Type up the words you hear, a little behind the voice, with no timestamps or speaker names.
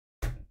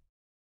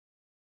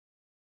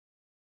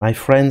My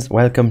friends,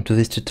 welcome to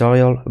this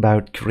tutorial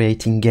about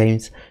creating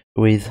games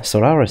with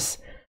Solarus.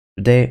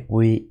 Today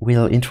we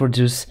will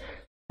introduce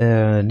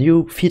a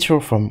new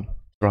feature from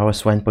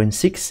Solarus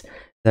 1.6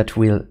 that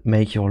will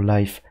make your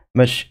life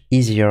much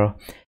easier,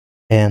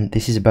 and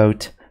this is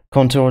about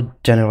contour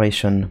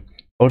generation,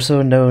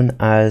 also known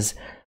as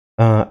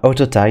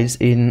autotiles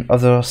in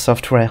other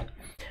software.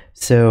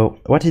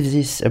 So what is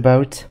this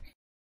about?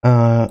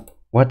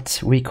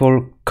 What we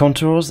call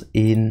contours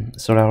in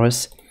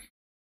Solarus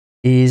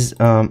is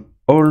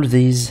all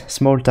these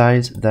small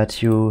tiles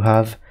that you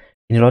have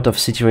in a lot of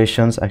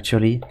situations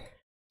actually.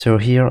 So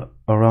here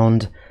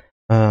around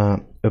a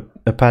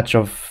patch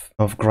of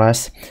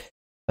grass,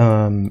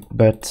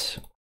 but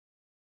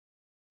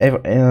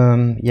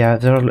yeah,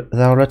 there are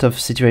a lot of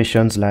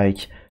situations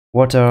like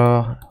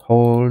water,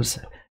 holes,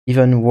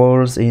 even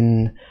walls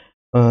in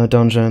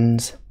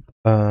dungeons,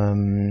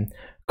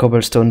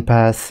 cobblestone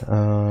path,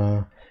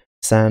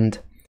 sand.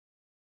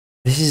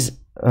 This is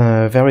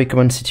a very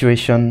common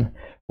situation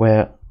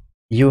where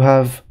you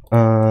have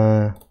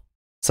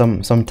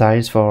some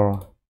tiles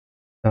for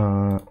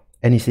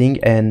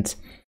anything, and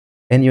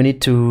you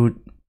need to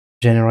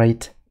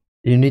generate.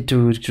 You need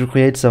to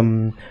create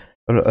a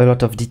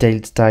lot of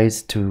detailed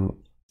tiles to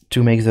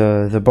make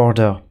the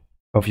border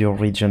of your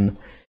region,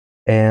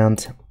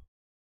 and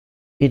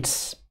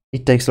it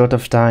takes a lot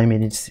of time,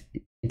 and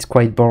it's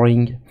quite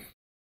boring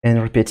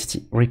and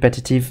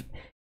repetitive,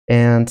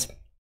 and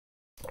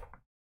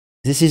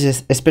this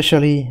is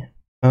especially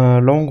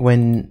long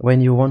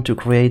when you want to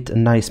create a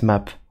nice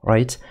map,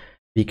 right?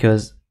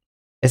 Because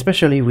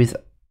especially with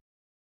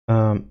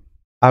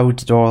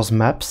outdoors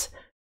maps,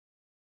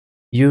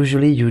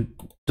 usually you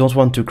don't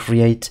want to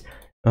create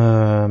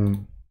a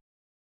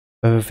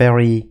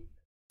very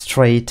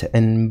straight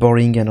and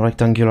boring and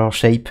rectangular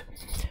shape,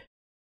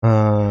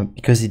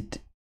 because it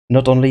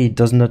not only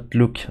does not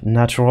look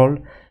natural,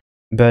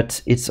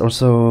 but it's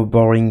also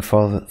boring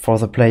for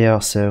the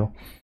player. So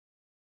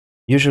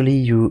usually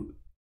you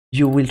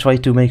will try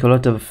to make a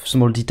lot of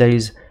small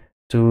details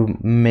to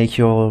make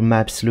your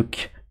maps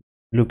look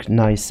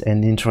nice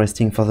and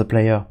interesting for the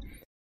player.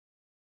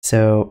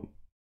 So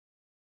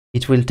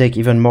it will take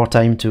even more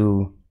time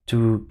to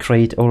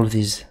create all of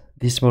these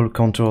small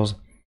contours.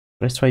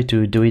 Let's try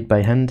to do it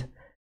by hand,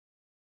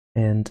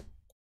 and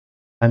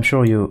I'm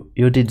sure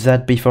you did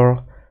that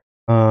before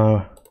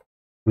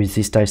with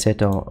this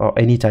tileset or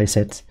any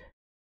tileset.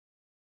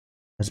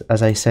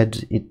 As I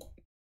said,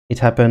 it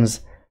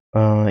happens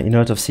in a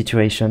lot of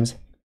situations,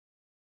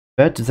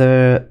 but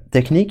the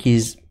technique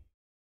is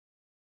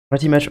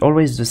pretty much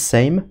always the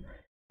same.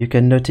 You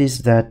can notice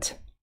that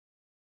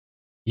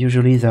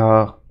usually there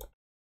are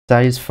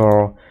tiles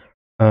for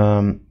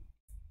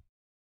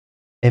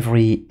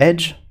every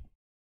edge.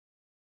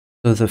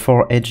 So the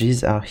 4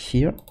 edges are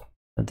here,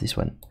 not this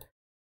one,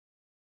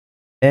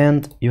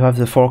 and you have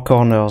the 4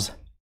 corners,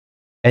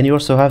 and you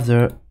also have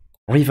the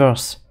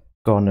reverse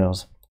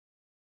corners,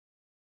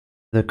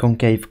 the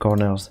concave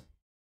corners.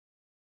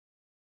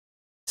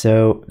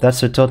 So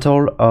that's a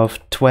total of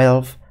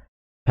 12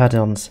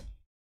 patterns,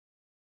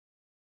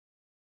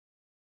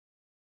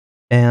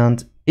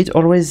 and it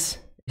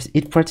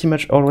pretty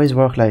much always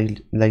works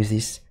like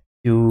this.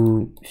 If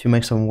you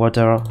make some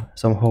water,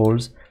 some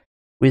holes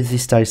with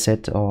this tile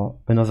set or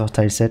another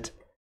tile set,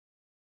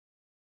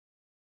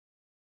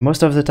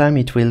 most of the time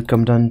it will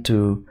come down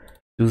to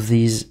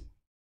these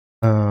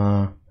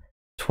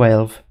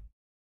 12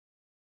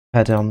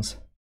 patterns.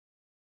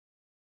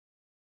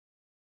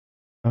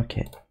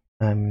 Okay,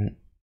 I'm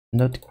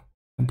not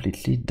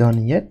completely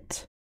done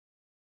yet.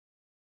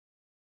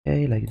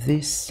 Okay, like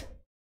this.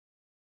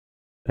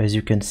 As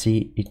you can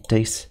see, it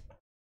takes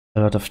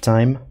a lot of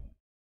time.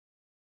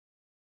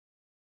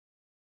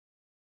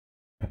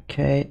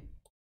 Okay,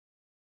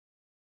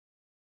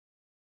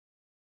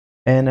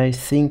 and I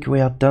think we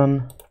are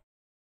done.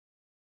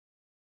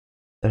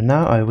 So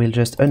now I will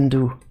just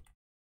undo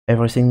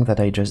everything that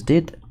I just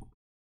did,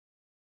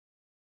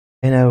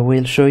 and I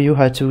will show you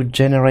how to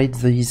generate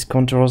these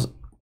contours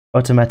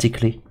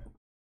automatically.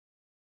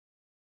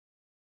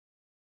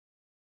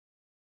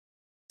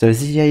 So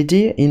the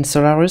idea in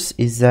Solarus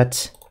is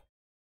that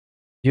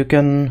you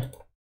can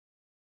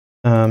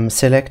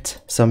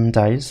select some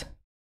tiles,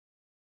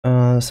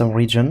 some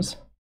regions,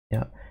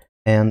 yeah,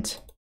 and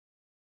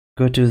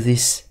go to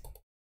this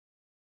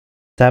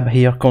tab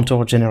here,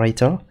 Contour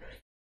Generator.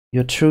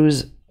 You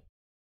choose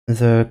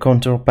the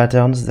contour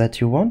patterns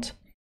that you want.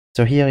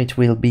 So here it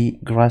will be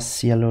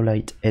grass, yellow,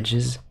 light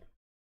edges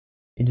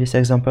in this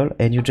example,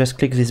 and you just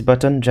click this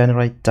button,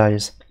 Generate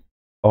Tiles,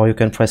 or you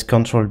can press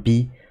Ctrl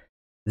B.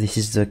 This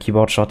is the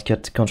keyboard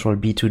shortcut, Ctrl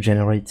B, to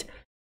generate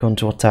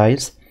contour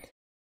tiles.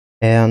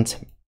 And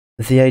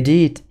the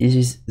idea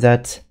is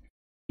that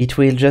it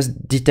will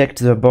just detect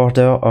the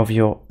border of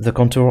the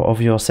contour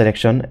of your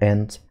selection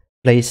and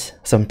place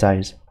some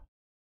tiles.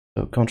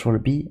 So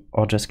Ctrl B,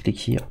 or just click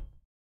here,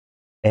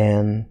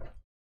 and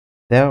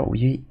there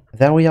we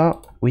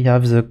are. We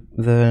have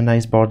the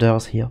nice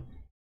borders here.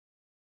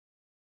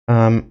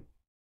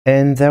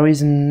 and there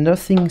is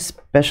nothing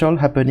special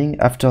happening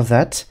after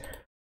that.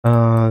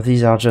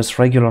 These are just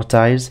regular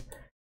tiles.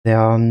 They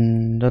are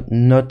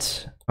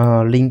not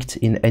linked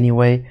in any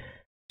way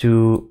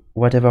to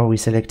whatever we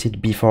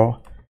selected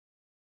before.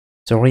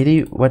 So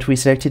really, what we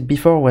selected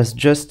before was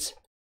just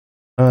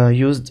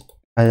used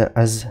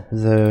as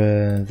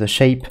the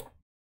shape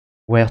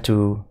where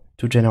to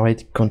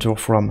generate contour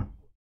from.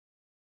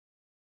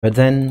 But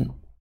then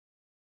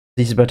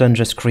this button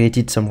just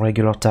created some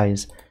regular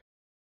tiles,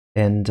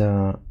 and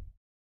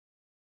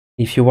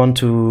if you want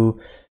to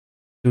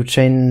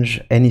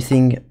change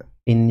anything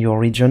in your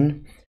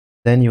region,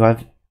 then you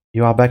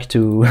are back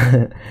to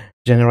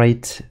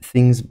generate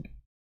things,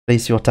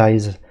 place your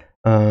tiles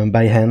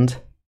by hand,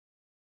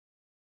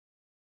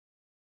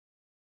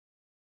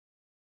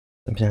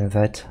 something like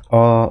that,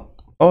 or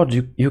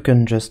you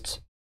can just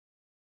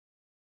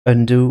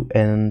undo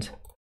and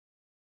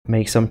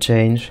make some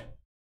change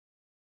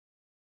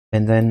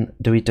and then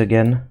do it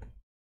again.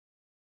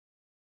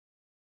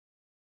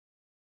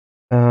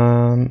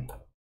 And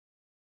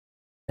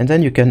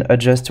then you can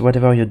adjust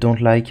whatever you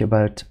don't like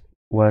about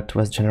what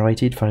was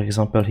generated. For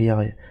example,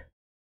 here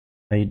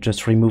I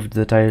just removed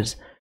the tiles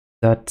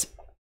that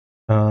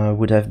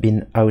would have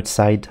been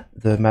outside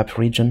the map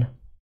region.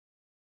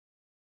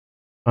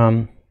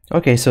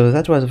 Okay, so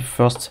that was the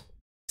first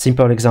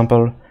simple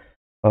example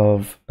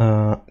of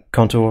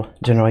contour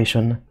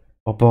generation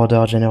or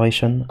border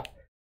generation,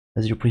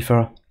 as you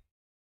prefer.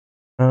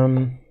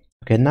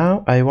 Okay,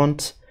 now I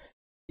want,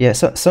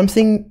 so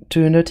something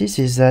to notice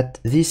is that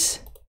this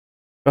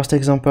first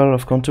example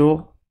of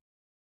contour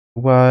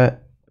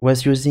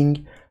was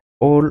using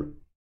all,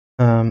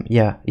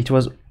 it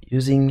was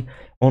using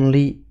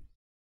only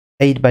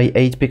 8 by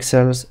 8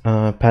 pixels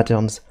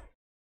patterns,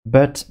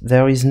 but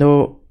there is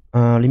no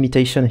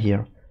limitation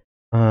here.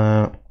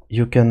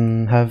 You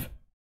can have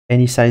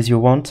any size you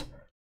want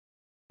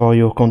for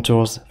your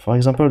contours. For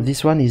example,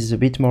 this one is a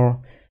bit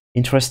more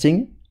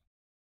interesting.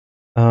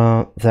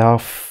 There are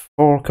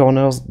 4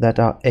 corners that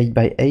are 8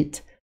 by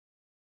 8.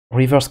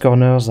 Reverse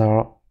corners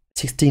are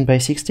 16 by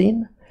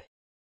 16,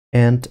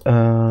 and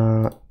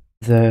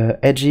the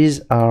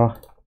edges are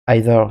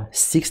either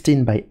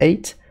 16 by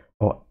 8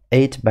 or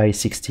 8 by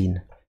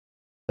 16.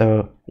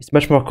 So it's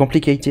much more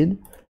complicated,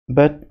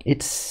 but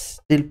it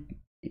still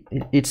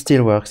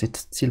works.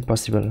 It's still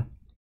possible.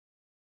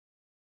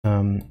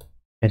 And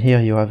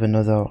here you have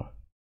another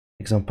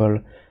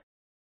example,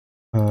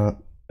 a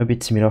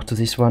bit similar to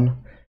this one.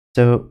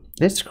 So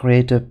let's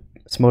create a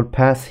small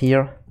path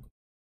here,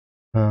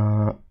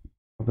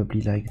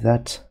 probably like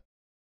that.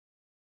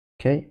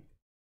 Okay.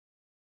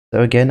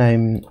 So again,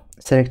 I'm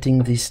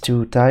selecting these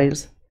 2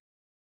 tiles,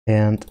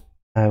 and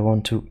I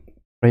want to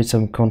create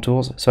some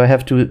contours. So I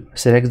have to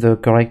select the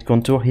correct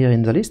contour here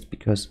in the list,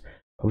 because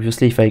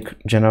obviously if I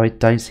generate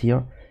tiles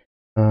here,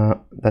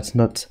 that's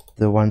not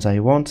the ones I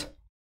want.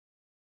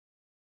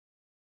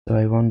 So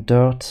I want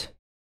dirt,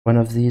 one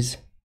of these.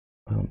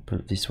 I'll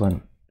put this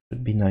one,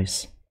 would be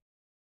nice.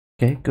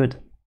 Okay, good.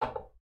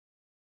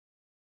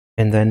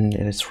 And then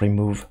let's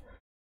remove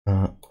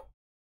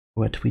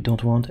what we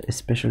don't want,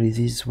 especially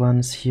these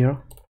ones here.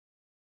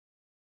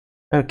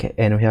 Okay,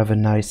 and we have a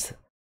nice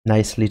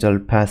little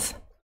path.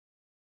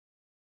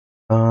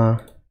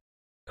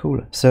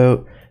 Cool.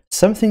 So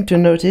something to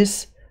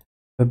notice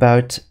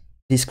about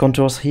these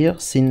contours here,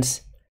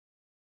 since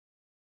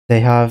they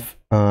have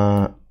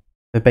a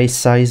base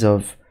size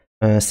of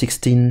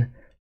 16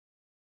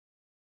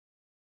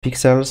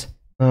 pixels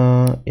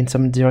in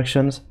some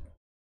directions,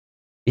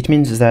 it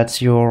means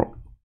that your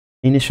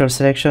initial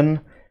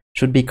selection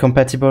should be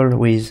compatible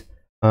with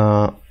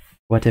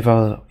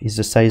whatever is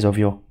the size of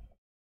your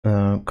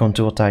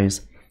contour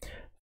tiles.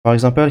 For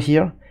example,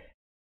 here,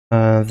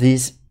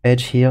 this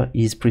edge here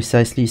is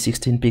precisely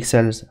 16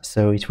 pixels,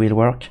 so it will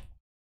work.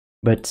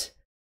 But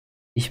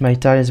if my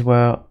tiles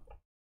were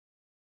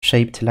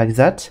shaped like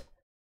that,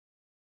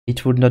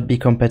 it would not be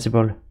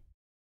compatible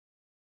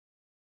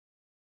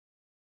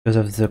because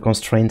of the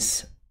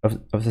constraints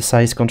of the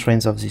size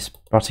constraints of these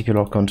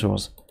particular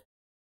contours.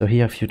 So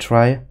here, if you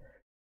try,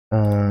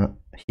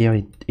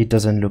 here it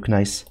doesn't look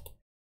nice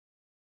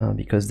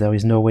because there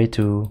is no way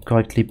to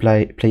correctly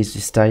place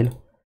this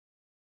tile.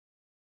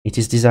 It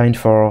is designed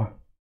for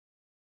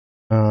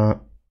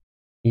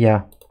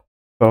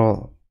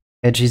for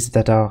edges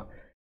that are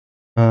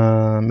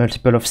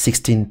multiple of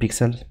 16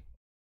 pixels.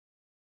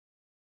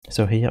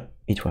 So here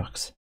it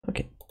works.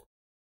 Okay.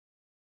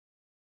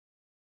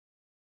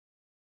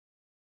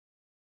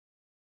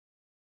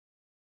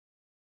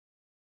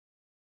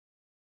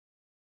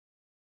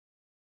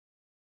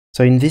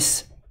 So in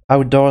this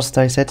outdoors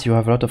tile set, you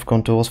have a lot of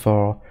contours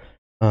for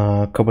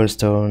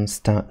cobblestone,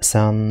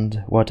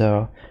 sand,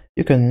 water.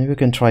 You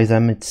can try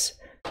them. It's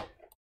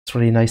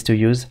really nice to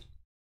use.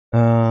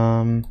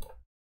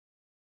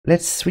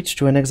 Let's switch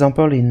to an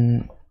example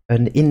in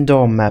an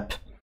indoor map,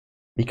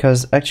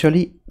 because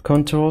actually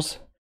contours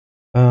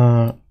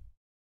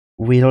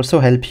will also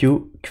help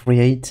you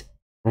create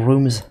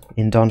rooms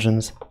in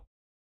dungeons.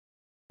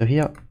 So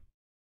here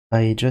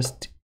I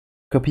just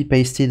copy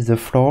pasted the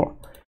floor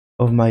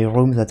of my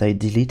room that I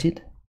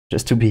deleted,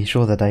 just to be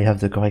sure that I have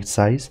the correct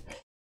size.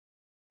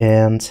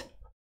 And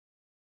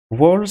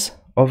walls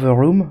of a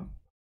room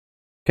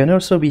can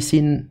also be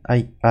seen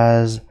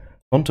as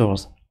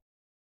contours,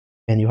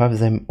 and you have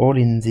them all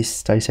in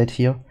this tileset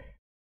here.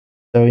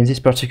 So in this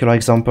particular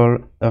example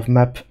of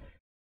map,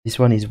 this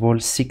one is wall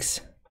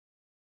 6.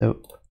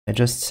 So I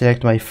just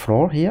select my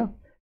floor here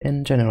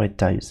and generate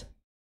tiles.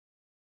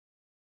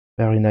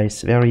 Very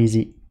nice, very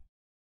easy.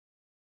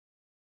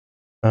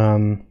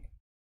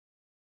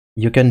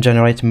 You can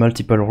generate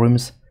multiple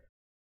rooms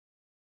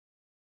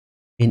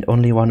in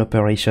only one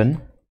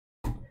operation.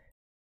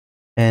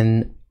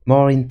 And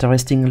more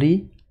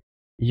interestingly,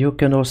 you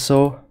can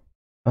also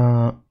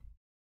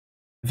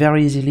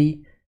very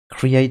easily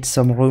create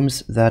some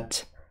rooms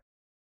that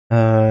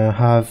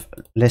have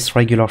less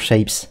regular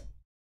shapes.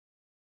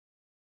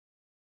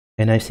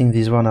 And I think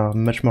these ones are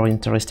much more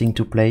interesting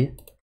to play.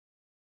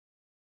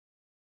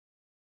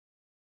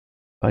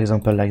 For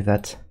example, like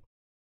that.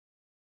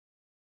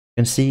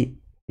 You can see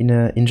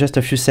in just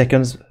a few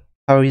seconds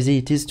how easy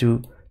it is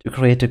to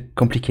create a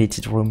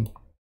complicated room.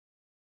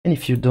 And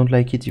if you don't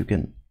like it, you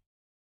can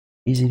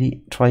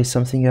easily try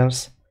something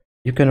else.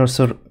 You can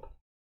also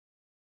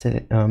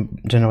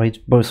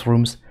generate both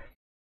rooms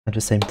at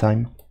the same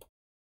time.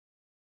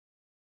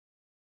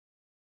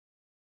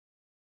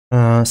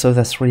 So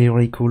that's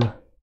really cool.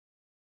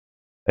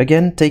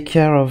 Again, take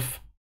care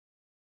of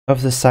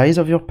the size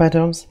of your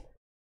patterns.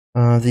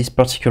 These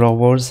particular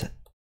walls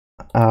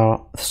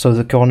are, so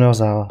the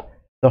corners are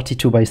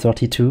 32 by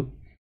 32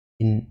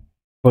 in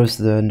both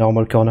the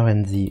normal corner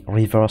and the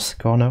reverse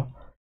corner,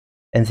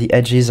 and the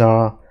edges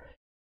are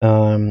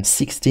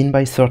 16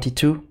 by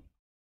 32.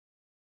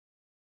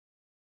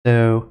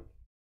 So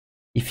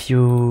if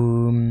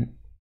you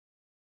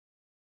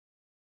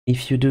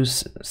do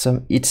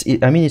some,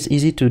 I mean it's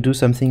easy to do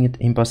something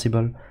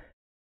impossible.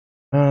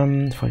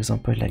 For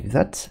example, like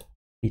that,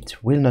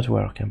 it will not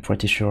work, I'm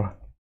pretty sure.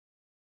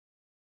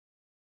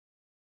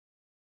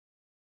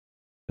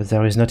 But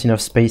there is not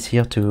enough space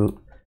here to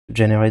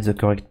generate the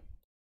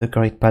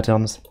correct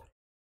patterns.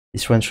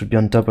 This one should be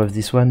on top of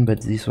this one,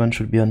 but this one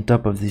should be on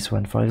top of this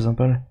one, for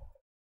example.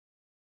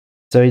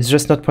 So it's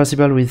just not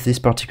possible with this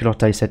particular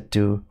tileset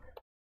to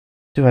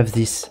have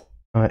this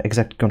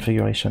exact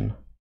configuration.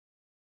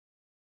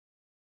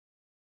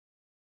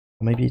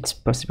 Or maybe it's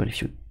possible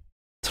if you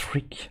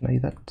trick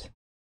like that.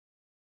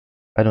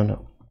 I don't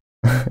know.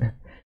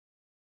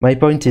 My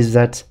point is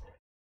that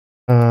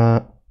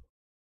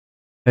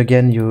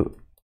again, you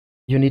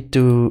need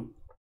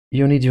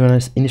your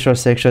initial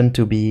section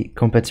to be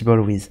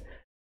compatible with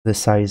the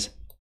size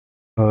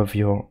of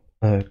your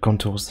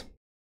contours.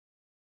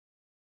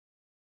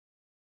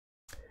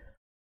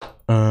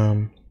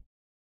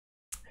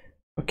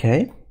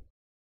 Okay.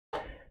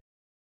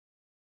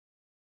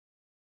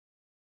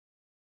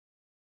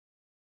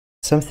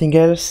 Something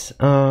else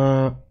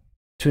to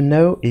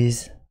know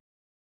is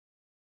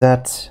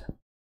that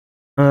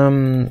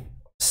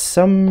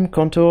some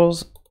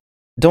contours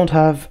don't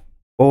have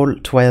all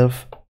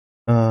 12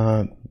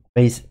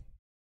 base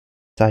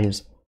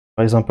tiles.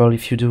 For example,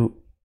 if you do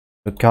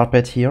a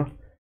carpet here,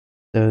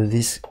 so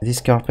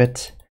this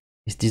carpet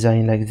is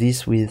designed like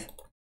this with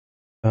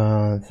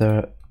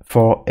the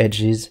 4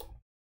 edges,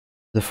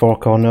 the 4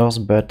 corners,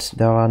 but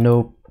there are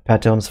no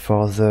patterns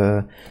for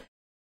the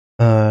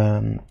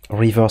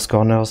reverse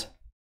corners.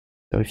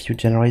 So if you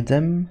generate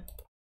them,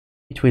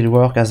 it will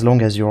work as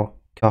long as your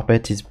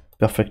carpet is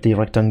perfectly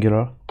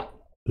rectangular,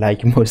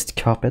 like most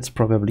carpets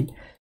probably.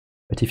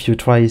 But if you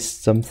try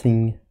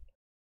something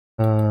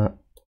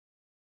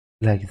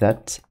like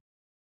that,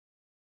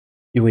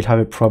 you will have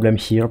a problem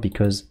here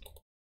because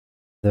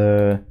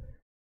the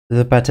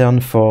pattern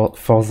for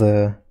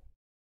the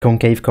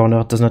concave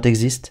corner does not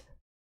exist.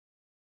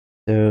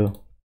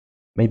 So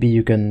maybe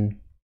you can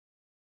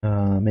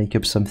make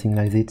up something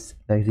like this.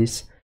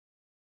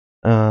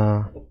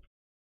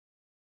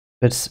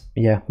 But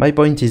yeah, my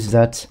point is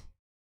that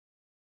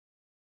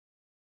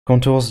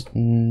contours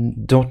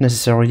don't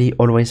necessarily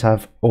always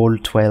have all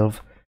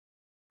 12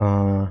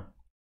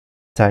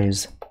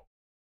 tiles.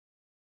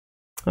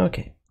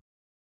 Okay.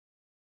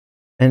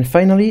 And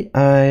finally,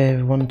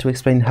 I want to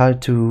explain how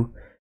to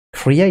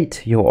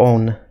create your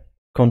own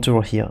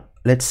contour here.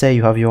 Let's say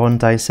you have your own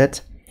tile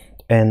set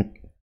and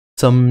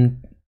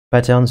some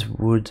patterns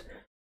would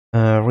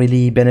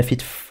really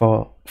benefit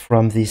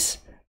from this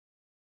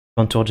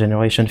contour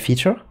generation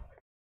feature.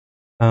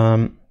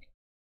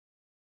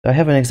 I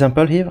have an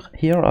example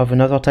here of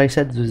another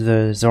tileset,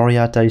 the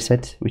Zoria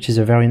tileset, which is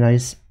a very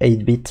nice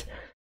 8-bit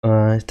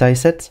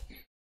tileset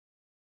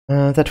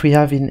that we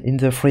have in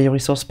the free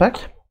resource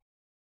pack.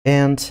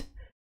 And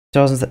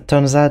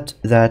turns out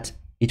that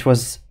it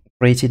was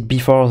created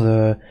before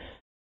the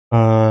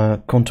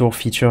contour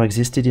feature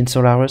existed in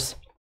Solarus.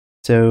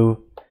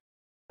 So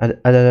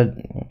at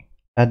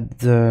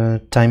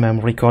the time I'm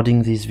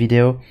recording this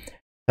video,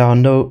 there are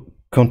no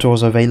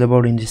contours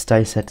available in this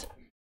tileset.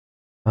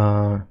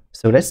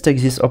 So let's take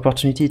this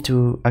opportunity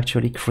to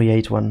actually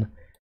create one.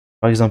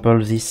 For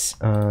example, this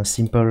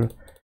simple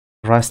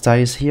grass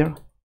tiles here.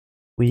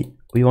 We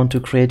want to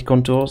create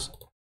contours.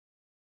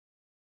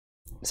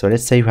 So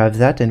let's say you have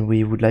that and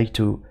we would like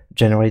to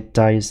generate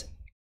tiles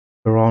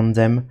around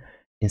them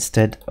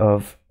instead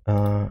of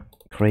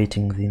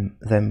creating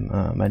them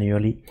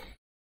manually.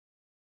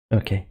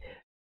 Okay.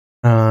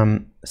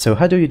 So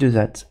how do you do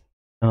that?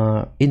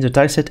 In the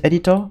tileset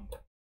editor,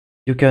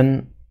 you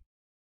can,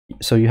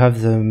 so you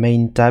have the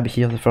main tab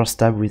here, the first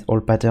tab with all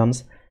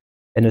patterns,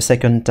 and a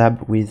second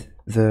tab with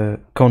the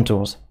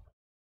contours.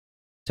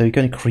 So you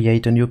can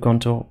create a new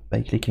contour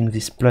by clicking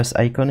this plus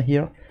icon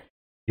here.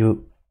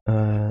 You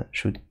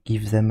should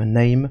give them a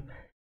name.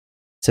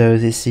 So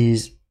this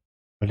is,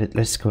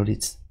 let's call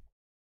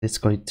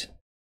it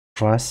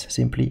grass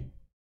simply.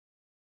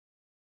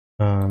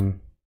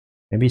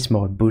 Maybe it's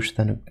more a bush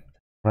than a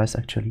grass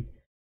actually.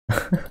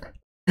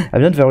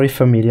 I'm not very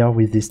familiar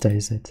with this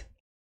tileset.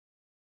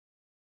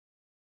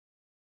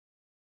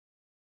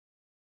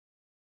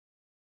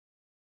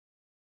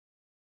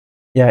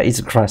 Yeah,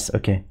 it's grass,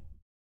 okay.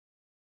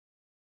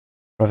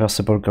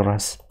 Reversible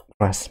grass.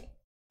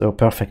 So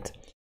perfect.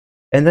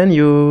 And then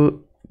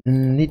you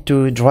need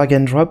to drag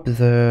and drop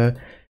the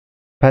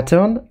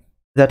pattern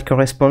that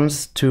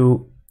corresponds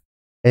to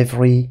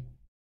every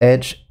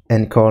edge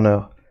and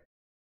corner.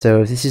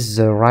 So this is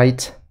the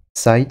right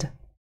side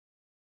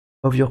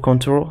of your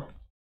contour.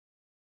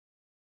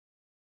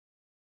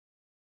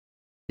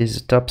 This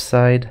is the top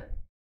side,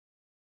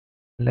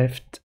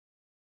 left,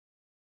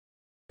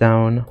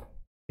 down.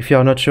 If you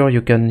are not sure,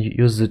 you can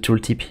use the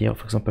tooltip here.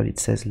 For example, it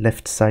says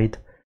left side,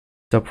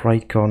 top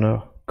right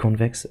corner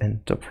convex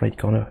and top right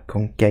corner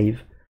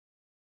concave.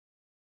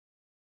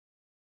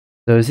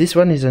 So this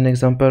one is an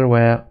example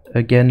where,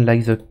 again,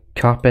 like the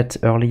carpet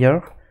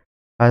earlier,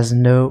 has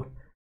no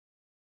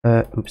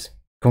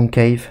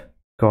concave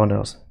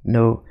corners,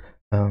 no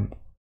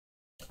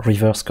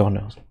reverse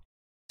corners.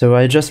 So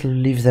I just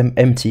leave them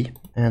empty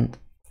and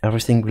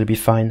everything will be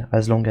fine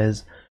as long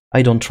as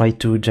I don't try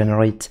to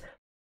generate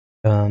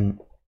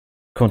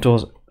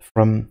contours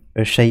from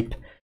a shape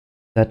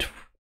that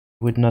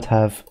would not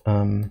have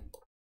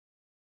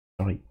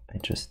sorry, I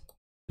just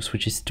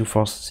switch it to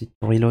force it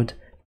to reload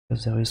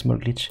because there is a small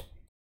glitch.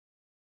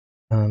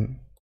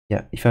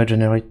 Yeah, if I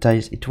generate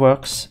tiles it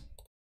works,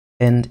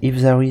 and if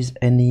there is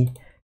any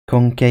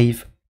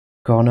concave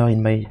corner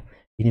in my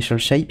initial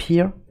shape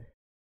here,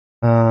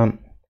 so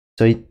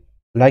it,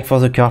 like for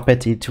the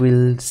carpet, it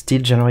will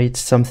still generate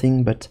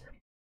something, but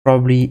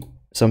probably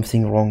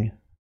something wrong.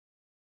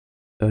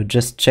 So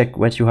just check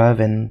what you have,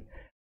 and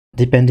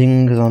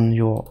depending on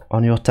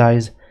your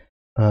tiles,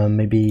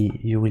 maybe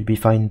you will be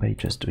fine by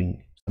just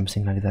doing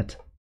something like that.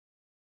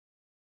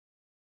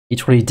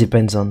 It really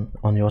depends on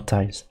your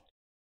tiles.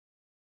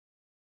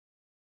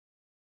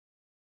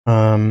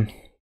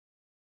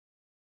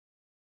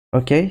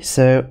 Okay,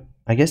 so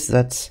I guess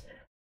that's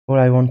all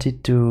I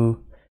wanted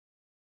to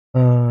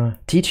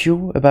teach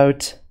you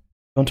about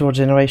contour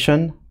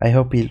generation. I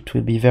hope it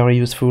will be very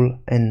useful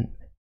and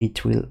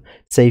it will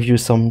save you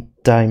some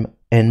time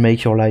and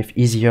make your life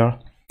easier.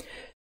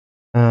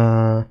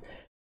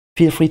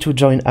 Feel free to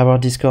join our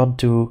Discord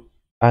to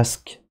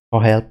ask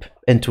for help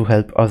and to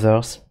help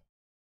others.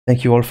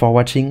 Thank you all for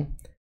watching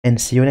and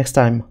see you next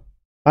time.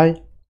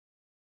 Bye!